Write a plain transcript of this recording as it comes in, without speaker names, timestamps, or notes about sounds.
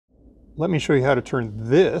let me show you how to turn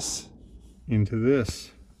this into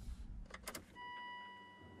this.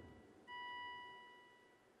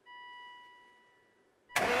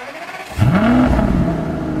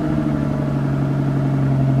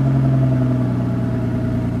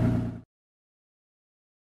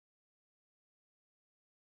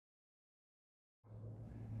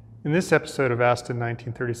 In this episode of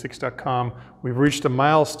Aston1936.com, we've reached a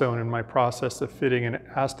milestone in my process of fitting an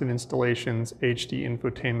Aston Installations HD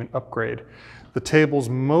infotainment upgrade. The table's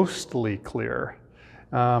mostly clear,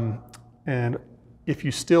 and if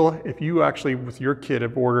you actually with your kit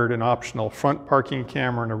have ordered an optional front parking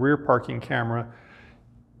camera and a rear parking camera,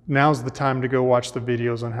 now's the time to go watch the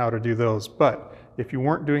videos on how to do those. But if you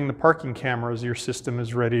weren't doing the parking cameras, your system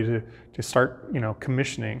is ready to start,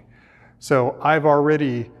 commissioning. So I've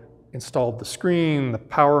already installed the screen, the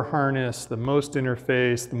power harness, the MOST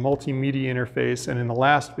interface, the multimedia interface, and in the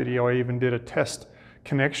last video I even did a test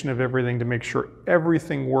connection of everything to make sure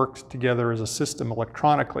everything worked together as a system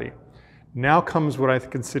electronically. Now comes what I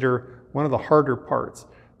consider one of the harder parts.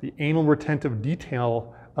 The anal retentive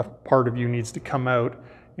detail part of you needs to come out,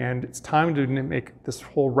 and it's time to make this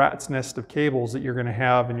whole rat's nest of cables that you're going to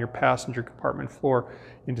have in your passenger compartment floor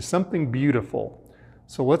into something beautiful.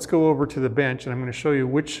 So let's go over to the bench and I'm going to show you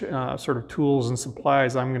which sort of tools and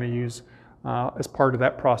supplies I'm going to use as part of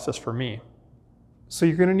that process for me. So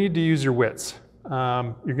you're going to need to use your wits.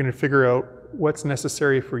 You're going to figure out what's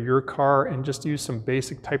necessary for your car and just use some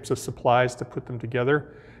basic types of supplies to put them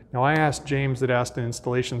together. Now I asked James at Aston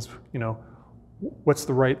Installations, what's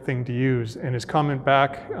the right thing to use? And his comment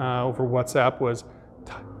back over WhatsApp was,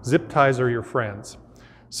 zip ties are your friends.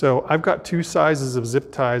 So I've got two sizes of zip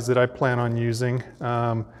ties that I plan on using.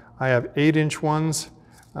 I have 8-inch ones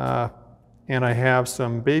and I have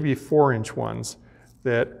some baby 4-inch ones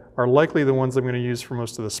that are likely the ones I'm going to use for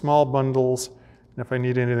most of the small bundles. And if I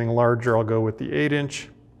need anything larger, I'll go with the 8-inch.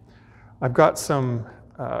 I've got some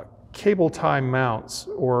cable tie mounts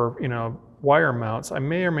or wire mounts. I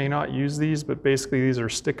may or may not use these, but basically these are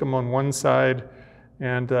stick them on one side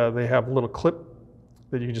and they have a little clip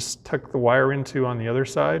that you just tuck the wire into on the other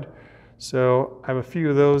side. So I have a few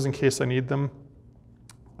of those in case I need them.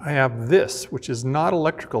 I have this, which is not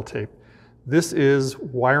electrical tape. This is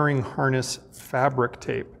wiring harness fabric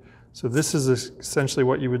tape. So this is essentially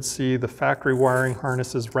what you would see the factory wiring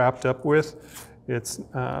harnesses wrapped up with. It's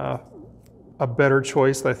a better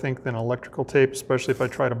choice, I think, than electrical tape, especially if I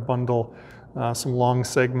try to bundle some long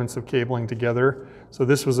segments of cabling together. So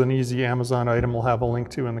this was an easy Amazon item we'll have a link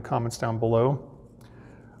to in the comments down below.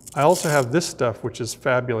 I also have this stuff, which is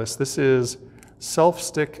fabulous. This is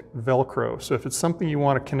self-stick Velcro. So if it's something you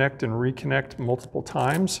want to connect and reconnect multiple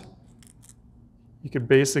times, you could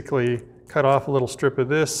basically cut off a little strip of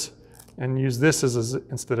this and use this as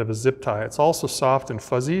instead of a zip tie. It's also soft and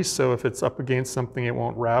fuzzy, so if it's up against something, it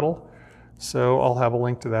won't rattle. So I'll have a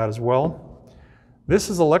link to that as well. This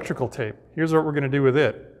is electrical tape. Here's what we're going to do with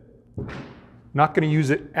it. Not going to use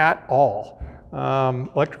it at all.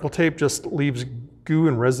 Electrical tape just leaves goo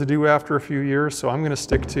and residue after a few years, so I'm going to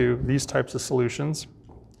stick to these types of solutions.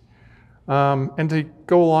 And to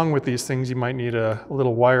go along with these things, you might need a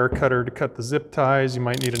little wire cutter to cut the zip ties. You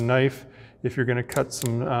might need a knife if you're going to cut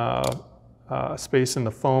some space in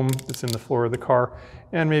the foam that's in the floor of the car,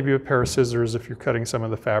 and maybe a pair of scissors if you're cutting some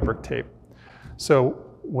of the fabric tape.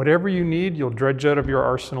 So whatever you need, you'll dredge out of your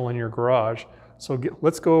arsenal in your garage. So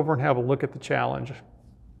let's go over and have a look at the challenge.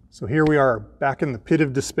 So here we are, back in the pit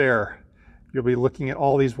of despair. You'll be looking at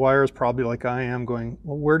all these wires, probably like I am, going,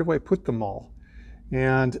 well, where do I put them all?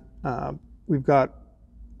 And we've got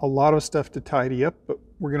a lot of stuff to tidy up, but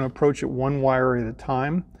we're going to approach it one wire at a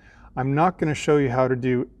time. I'm not going to show you how to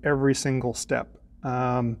do every single step.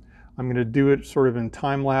 I'm going to do it sort of in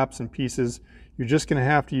time lapse and pieces. You're just going to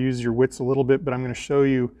have to use your wits a little bit, but I'm going to show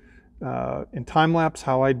you in time lapse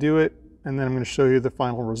how I do it, and then I'm going to show you the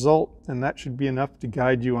final result, and that should be enough to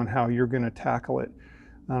guide you on how you're going to tackle it.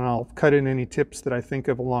 And I'll cut in any tips that I think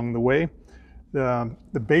of along the way. The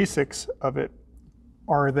basics of it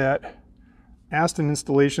are that Aston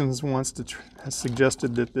Installations has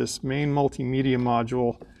suggested that this main multimedia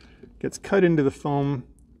module gets cut into the foam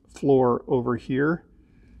floor over here,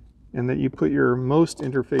 and that you put your MOST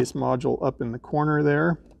interface module up in the corner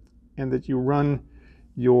there, and that you run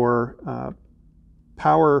your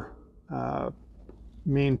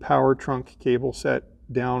main power trunk cable set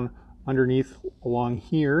down underneath along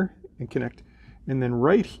here and connect. And then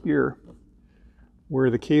right here, where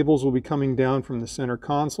the cables will be coming down from the center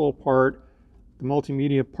console part, the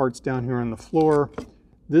multimedia part's down here on the floor,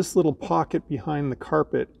 this little pocket behind the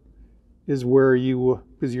carpet is where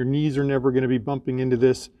because your knees are never going to be bumping into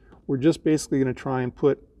this, we're just basically going to try and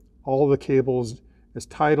put all the cables as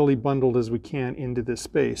tidily bundled as we can into this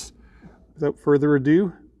space. Without further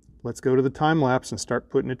ado, let's go to the time lapse and start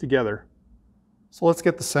putting it together. So let's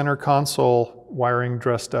get the center console wiring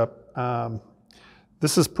dressed up.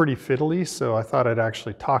 This is pretty fiddly, so I thought I'd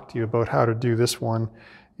actually talk to you about how to do this one,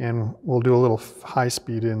 and we'll do a little high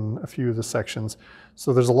speed in a few of the sections.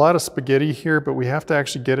 So there's a lot of spaghetti here, but we have to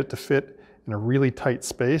actually get it to fit in a really tight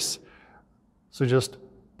space. So just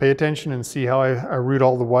pay attention and see how I route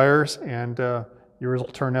all the wires, and yours will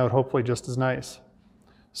turn out hopefully just as nice.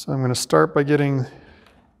 So I'm going to start by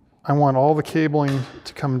I want all the cabling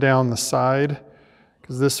to come down the side,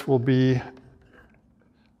 because this will be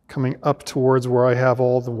coming up towards where I have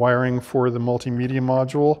all the wiring for the multimedia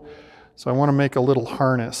module. So I want to make a little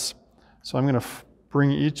harness. So I'm going to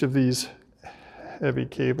bring each of these heavy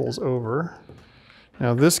cables over.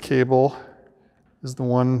 Now this cable is the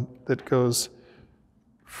one that goes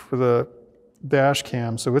for the dash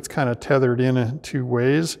cam, so it's kind of tethered in two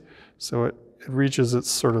ways. So it reaches its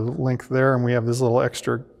sort of length there, and we have this little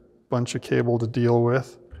extra bunch of cable to deal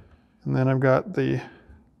with. And then I've got the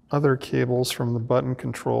other cables from the button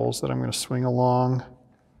controls that I'm going to swing along.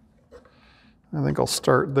 I think I'll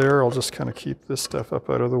start there. I'll just kind of keep this stuff up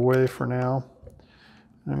out of the way for now.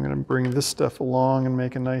 I'm going to bring this stuff along and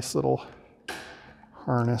make a nice little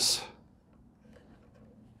harness.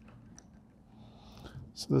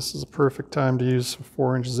 So this is a perfect time to use some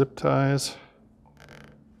 4-inch zip ties.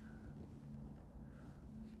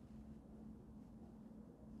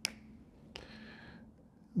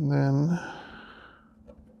 And then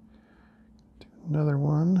do another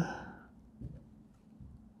one.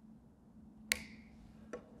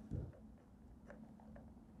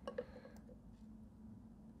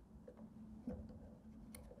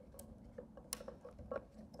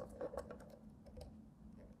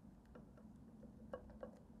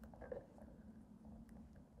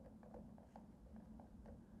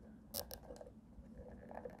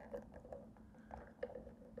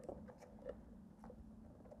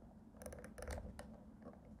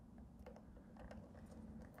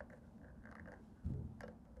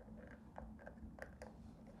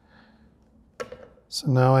 So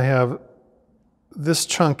now I have this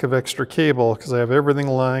chunk of extra cable, because I have everything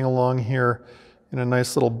lying along here in a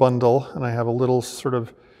nice little bundle, and I have a little sort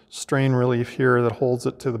of strain relief here that holds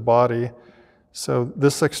it to the body. So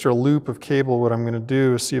this extra loop of cable, what I'm going to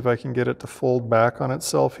do is see if I can get it to fold back on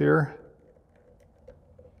itself here.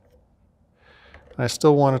 And I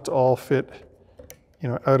still want it to all fit,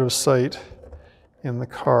 out of sight in the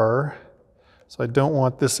car. So I don't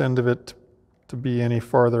want this end of it to be any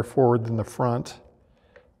farther forward than the front.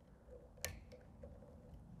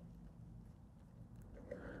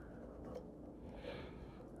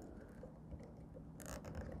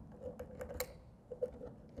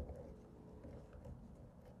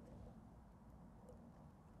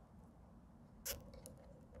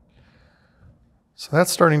 So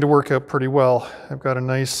that's starting to work out pretty well. I've got a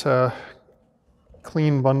nice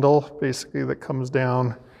clean bundle basically that comes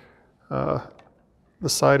down the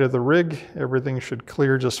side of the rig. Everything should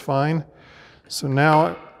clear just fine. So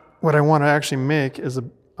now what I want to actually make is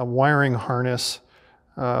a wiring harness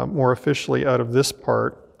more officially out of this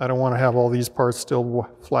part. I don't want to have all these parts still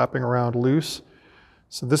flapping around loose.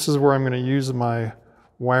 So this is where I'm going to use my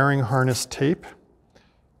wiring harness tape.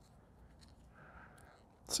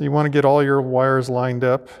 So you want to get all your wires lined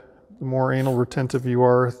up. The more anal retentive you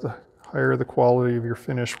are, the higher the quality of your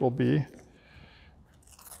finish will be.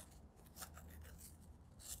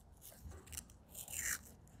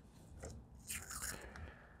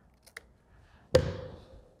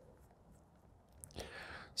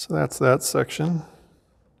 So that's that section.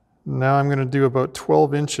 Now I'm going to do about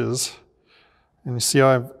 12 inches. And you see how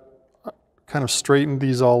I've kind of straightened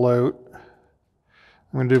these all out.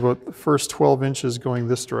 I'm going to do about the first 12 inches going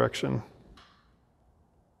this direction.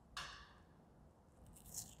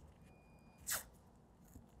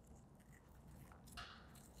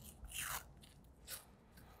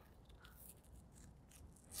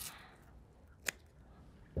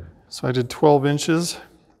 So I did 12 inches,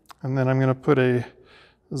 and then I'm going to put a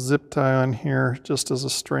zip tie on here just as a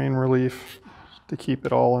strain relief to keep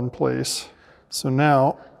it all in place. So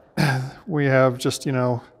now we have just,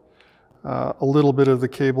 a little bit of the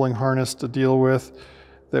cabling harness to deal with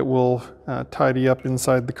that will tidy up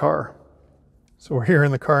inside the car. So we're here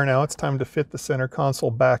in the car now. It's time to fit the center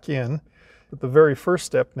console back in. But the very first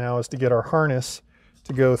step now is to get our harness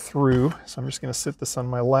to go through. So I'm just going to sit this on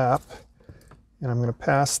my lap, and I'm going to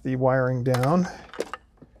pass the wiring down.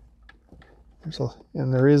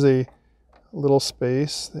 And there is a little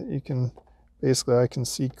space that you can, basically I can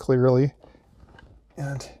see clearly.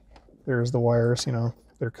 And there's the wires,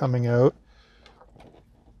 they're coming out.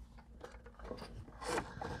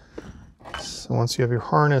 So once you have your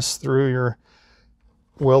harness through, you're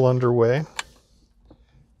well underway.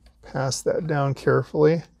 Pass that down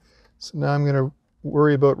carefully. So now I'm going to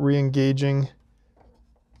worry about re-engaging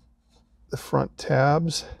the front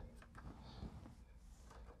tabs.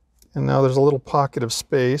 And now there's a little pocket of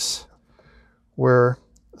space where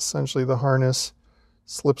essentially the harness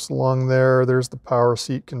slips along there. There's the power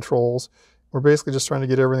seat controls. We're basically just trying to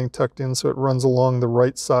get everything tucked in so it runs along the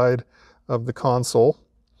right side of the console.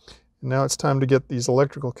 And now it's time to get these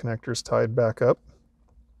electrical connectors tied back up.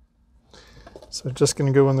 So just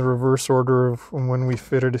going to go in the reverse order of when we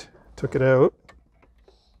took it out.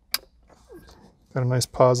 Got a nice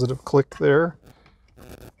positive click there.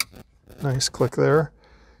 Nice click there.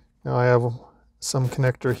 Now I have some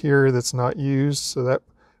connector here that's not used, so that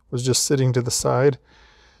was just sitting to the side.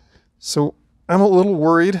 So I'm a little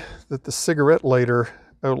worried that the cigarette lighter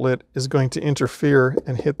outlet is going to interfere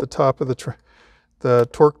and hit the top of the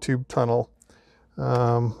torque tube tunnel.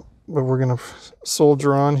 But we're going to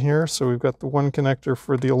soldier on here. So we've got the one connector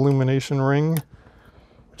for the illumination ring,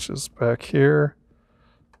 which is back here.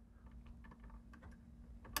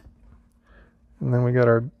 And then we got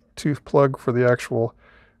our tooth plug for the actual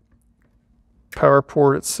power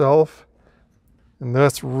port itself. And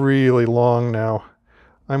that's really long now.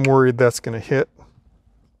 I'm worried that's going to hit.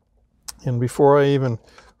 And before I even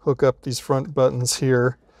hook up these front buttons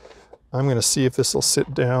here, I'm going to see if this will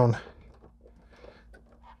sit down.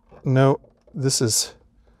 No, this is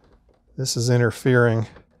interfering.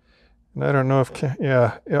 And I don't know if,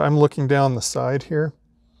 yeah, I'm looking down the side here.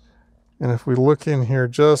 And if we look in here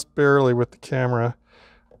just barely with the camera,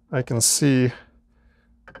 I can see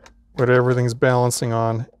what everything's balancing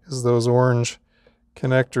on is those orange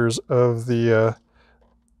connectors of the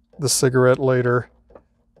cigarette lighter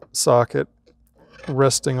socket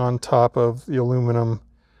resting on top of the aluminum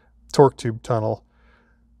torque tube tunnel.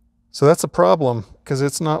 So that's a problem because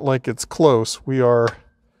it's not like it's close. We are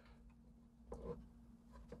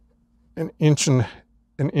an inch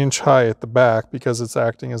high at the back because it's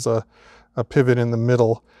acting as a pivot in the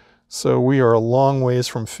middle. So we are a long ways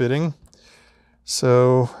from fitting.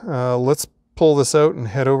 So let's pull this out and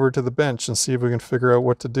head over to the bench and see if we can figure out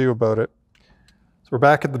what to do about it. So we're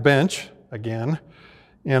back at the bench again,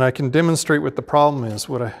 and I can demonstrate what the problem is.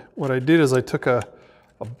 What I did is I took a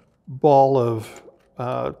ball of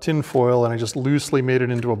tin foil and I just loosely made it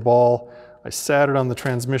into a ball. I sat it on the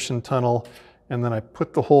transmission tunnel, and then I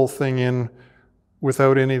put the whole thing in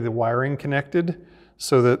without any of the wiring connected,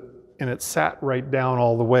 and it sat right down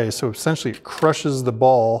all the way. So essentially it crushes the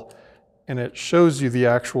ball and it shows you the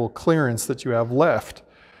actual clearance that you have left.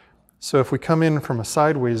 So if we come in from a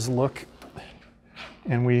sideways look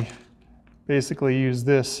and we basically use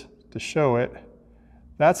this to show it,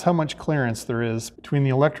 that's how much clearance there is between the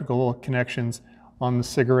electrical connections on the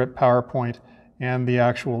cigarette power point and the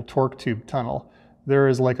actual torque tube tunnel. There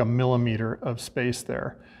is like a millimeter of space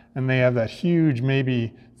there. And they have that huge,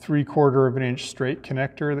 maybe 3/4 of an inch straight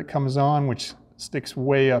connector that comes on, which sticks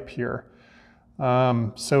way up here.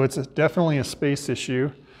 So it's definitely a space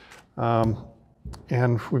issue.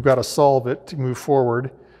 And we've got to solve it to move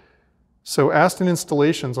forward. So Aston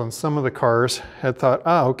Installations on some of the cars had thought,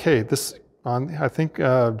 okay, I think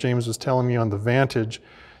James was telling me on the Vantage,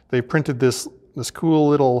 they printed this cool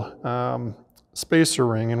little spacer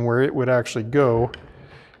ring, and where it would actually go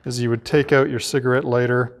is you would take out your cigarette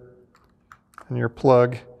lighter and your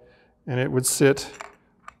plug, and it would sit,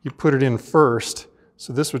 you put it in first,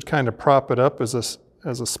 so this would kind of prop it up as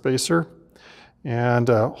a spacer and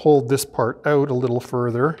hold this part out a little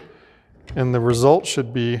further, and the result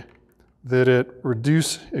should be that it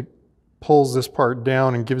pulls this part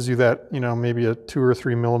down and gives you that, maybe a 2 or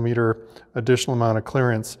 3 millimeter additional amount of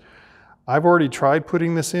clearance. I've already tried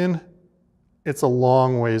putting this in. It's a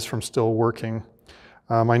long ways from still working.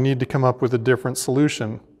 I need to come up with a different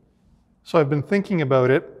solution. So I've been thinking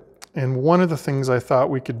about it, and one of the things I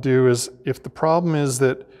thought we could do is, if the problem is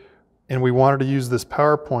that, and we wanted to use this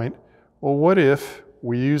power point, well, what if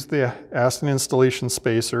we used the Aston Installation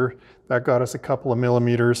spacer, that got us a couple of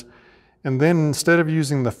millimeters, and then instead of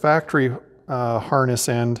using the factory harness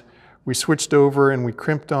end, we switched over and we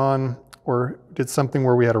crimped on or did something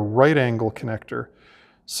where we had a right angle connector.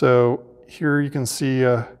 So here you can see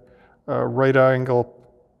a right angle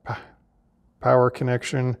power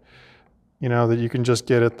connection, that you can just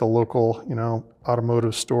get at the local,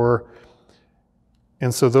 automotive store.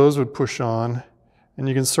 And so those would push on, and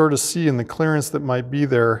you can sort of see in the clearance that might be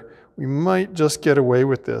there, we might just get away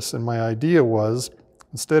with this. And my idea was,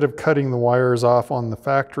 instead of cutting the wires off on the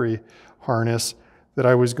factory harness, that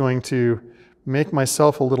I was going to make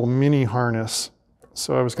myself a little mini harness.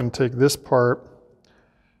 So I was going to take this part,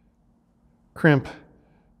 crimp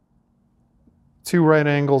 2 right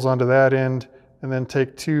angles onto that end, and then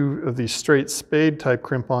take 2 of these straight spade type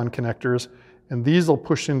crimp-on connectors, and these will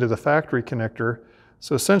push into the factory connector.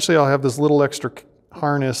 So essentially I'll have this little extra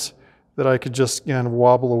harness that I could just again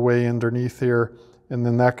wobble away underneath here, and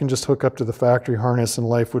then that can just hook up to the factory harness and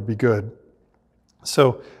life would be good.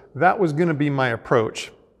 So that was going to be my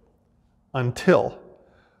approach until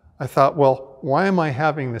I thought, well, why am I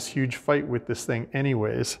having this huge fight with this thing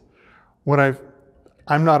anyways?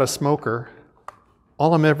 I'm not a smoker.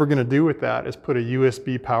 All I'm ever going to do with that is put a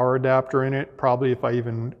USB power adapter in it, probably if I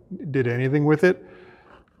even did anything with it,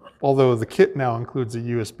 although the kit now includes a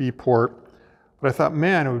USB port. But I thought,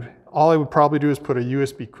 man, all I would probably do is put a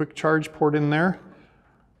USB quick charge port in there.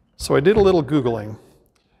 So I did a little Googling,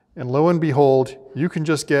 and lo and behold, you can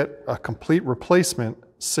just get a complete replacement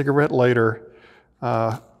cigarette lighter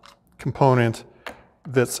component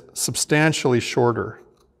that's substantially shorter.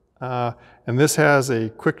 And this has a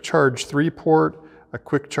quick charge 3 port, a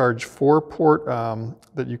quick charge 4 port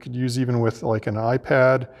that you could use even with like an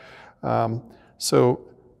iPad. So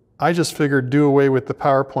I just figured do away with the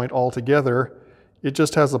power point altogether. It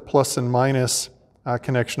just has a plus and minus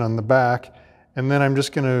connection on the back. And then I'm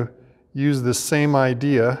just going to use this same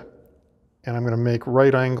idea, and I'm going to make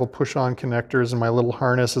right angle push-on connectors, and my little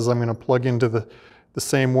harnesses I'm going to plug into the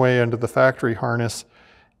same way into the factory harness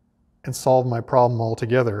and solve my problem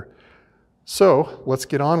altogether. So let's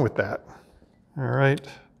get on with that. All right,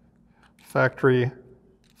 factory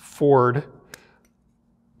Ford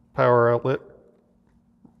power outlet,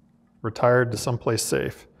 retired to someplace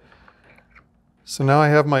safe. So now I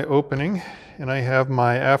have my opening and I have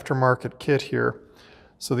my aftermarket kit here.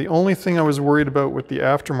 So the only thing I was worried about with the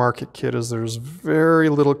aftermarket kit is there's very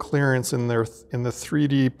little clearance in there in the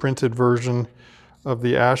 3D printed version of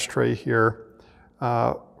the ashtray here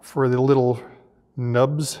for the little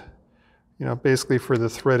nubs, you know, basically for the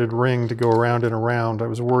threaded ring to go around and around. I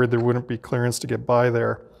was worried there wouldn't be clearance to get by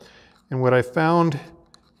there. And what I found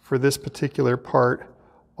for this particular part,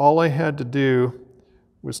 all I had to do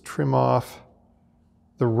was trim off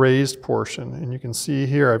the raised portion. And you can see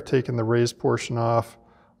here I've taken the raised portion off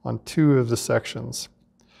on 2 of the sections.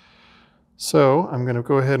 So I'm going to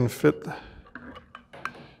go ahead and fit the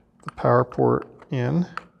power port in.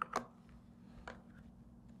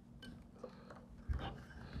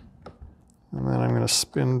 And then I'm going to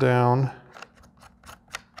spin down.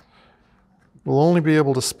 We'll only be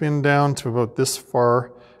able to spin down to about this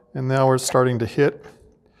far, and now we're starting to hit.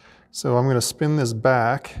 So I'm going to spin this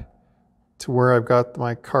back to where I've got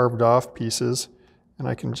my carved off pieces, and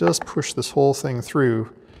I can just push this whole thing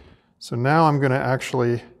through. So now I'm going to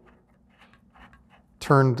actually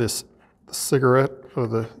turn this cigarette or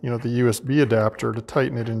the USB adapter to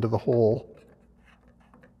tighten it into the hole.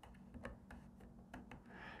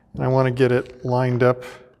 And I want to get it lined up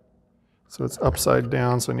so it's upside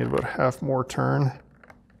down, so I need about half more turn.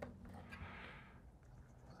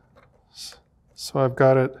 So I've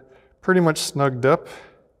got it pretty much snugged up,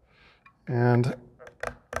 and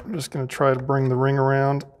I'm just going to try to bring the ring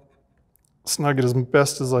around, snug it as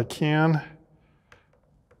best as I can.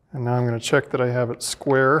 And now I'm going to check that I have it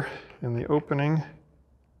square in the opening.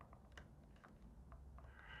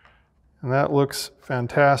 And that looks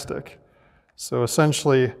fantastic. So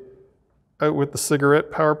essentially, out with the cigarette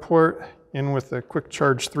power port, in with the quick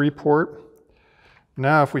charge 3 port.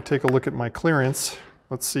 Now if we take a look at my clearance,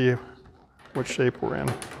 let's see what shape we're in.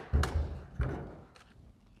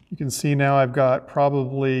 You can see now I've got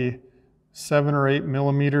probably 7 or 8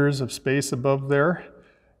 millimeters of space above there.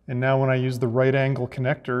 And now when I use the right angle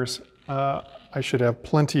connectors, I should have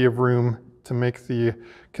plenty of room to make the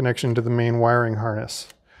connection to the main wiring harness.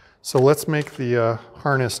 So let's make the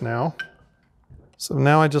harness now. So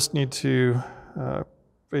now I just need to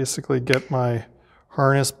basically get my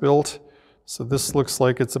harness built. So this looks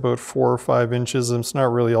like it's about 4 or 5 inches, and it's not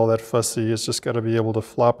really all that fussy. It's just got to be able to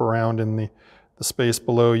flop around in the space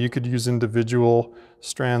below. You could use individual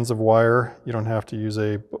strands of wire. You don't have to use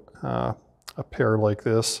a pair like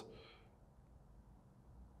this.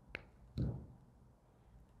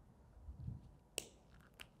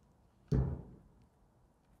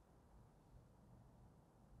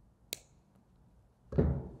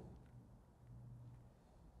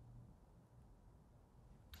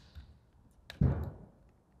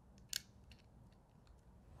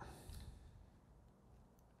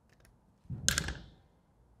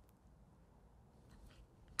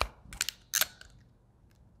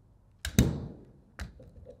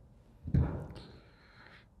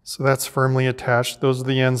 So that's firmly attached. Those are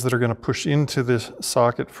the ends that are going to push into this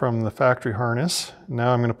socket from the factory harness.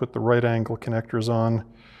 Now I'm going to put the right angle connectors on.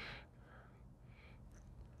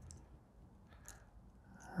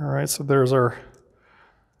 All right, so there's our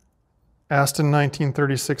Aston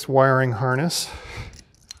 1936 wiring harness.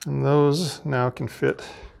 And those now can fit.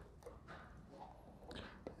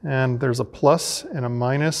 And there's a plus and a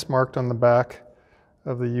minus marked on the back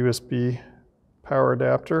of the USB power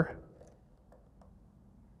adapter.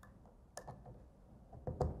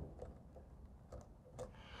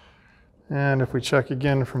 And if we check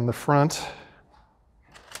again from the front,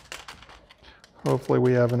 hopefully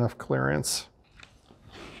we have enough clearance.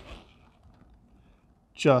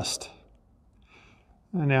 Just.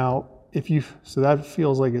 And now, so that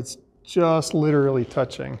feels like it's just literally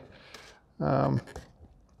touching. Another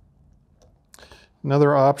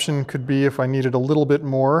option could be, if I needed a little bit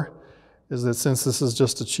more, is that since this is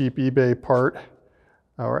just a cheap eBay part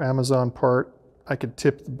or Amazon part, I could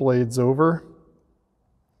tip the blades over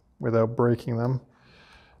without breaking them,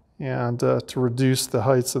 and to reduce the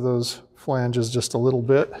heights of those flanges just a little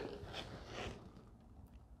bit.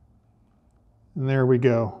 And there we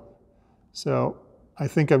go. So I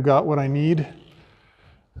think I've got what I need.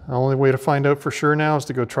 The only way to find out for sure now is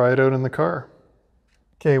to go try it out in the car.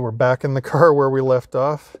 Okay, we're back in the car where we left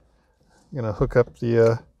off. I'm gonna hook up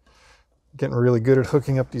the, getting really good at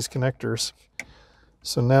hooking up these connectors.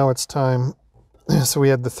 So now it's time. So we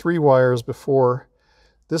had the 3 wires before.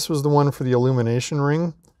 This was the one for the illumination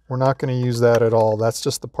ring. We're not going to use that at all. That's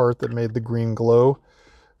just the part that made the green glow.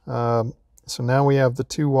 So now we have the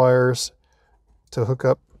 2 wires to hook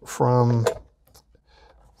up from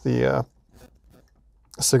the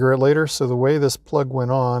cigarette lighter. So the way this plug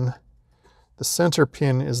went on, the center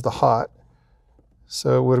pin is the hot.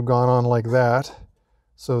 So it would have gone on like that.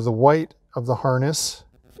 So the white of the harness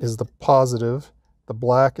is the positive, the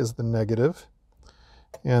black is the negative.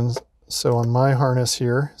 And so on my harness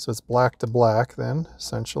here, so it's black to black then,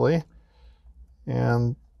 essentially.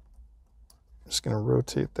 And I'm just going to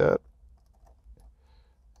rotate that.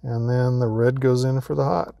 And then the red goes in for the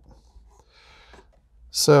hot.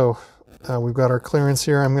 So we've got our clearance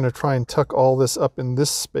here. I'm going to try and tuck all this up in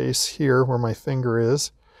this space here where my finger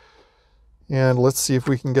is. And let's see if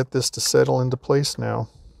we can get this to settle into place now.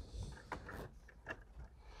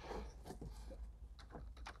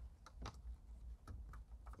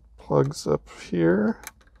 Plugs up here.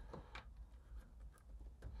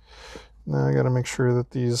 Now I got to make sure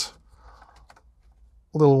that these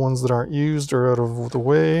little ones that aren't used are out of the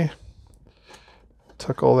way.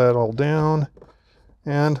 Tuck all that all down,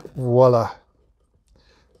 and voila.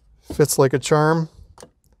 Fits like a charm.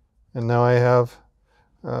 And now I have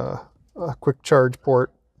a quick charge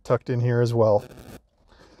port tucked in here as well.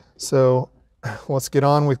 So let's get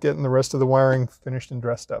on with getting the rest of the wiring finished and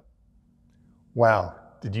dressed up. Wow.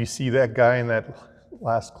 Did you see that guy in that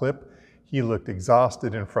last clip? He looked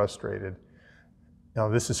exhausted and frustrated. Now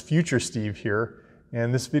this is future Steve here,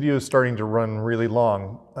 and this video is starting to run really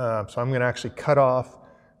long. So I'm gonna actually cut off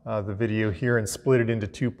the video here and split it into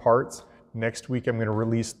 2 parts. Next week I'm gonna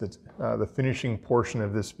release the finishing portion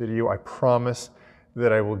of this video. I promise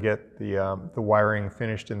that I will get the wiring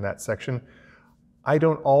finished in that section. I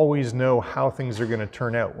don't always know how things are going to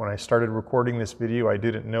turn out. When I started recording this video, I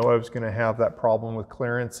didn't know I was going to have that problem with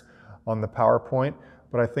clearance on the PowerPoint,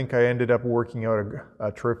 but I think I ended up working out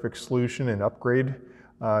a terrific solution and upgrade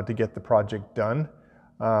to get the project done.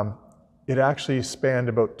 It actually spanned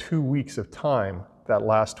about 2 weeks of time, that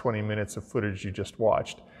last 20 minutes of footage you just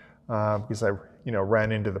watched, because I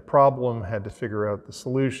ran into the problem, had to figure out the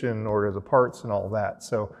solution, order the parts and all that.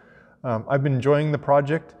 So I've been enjoying the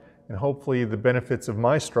project. And hopefully the benefits of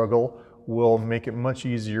my struggle will make it much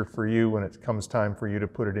easier for you when it comes time for you to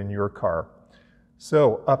put it in your car.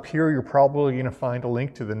 So up here, you're probably going to find a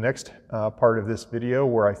link to the next part of this video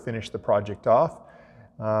where I finish the project off.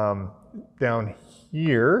 Down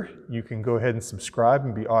here, you can go ahead and subscribe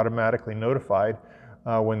and be automatically notified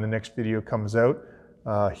when the next video comes out.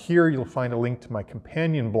 Here you'll find a link to my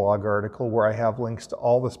companion blog article where I have links to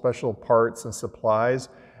all the special parts and supplies.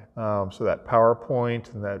 So that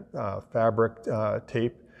PowerPoint and that fabric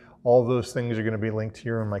tape, all those things are going to be linked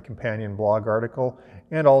here in my companion blog article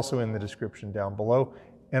and also in the description down below.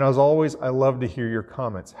 And as always, I love to hear your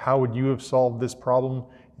comments. How would you have solved this problem?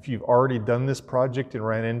 If you've already done this project and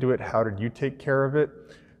ran into it, how did you take care of it?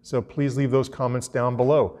 So please leave those comments down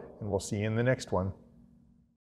below, and we'll see you in the next one.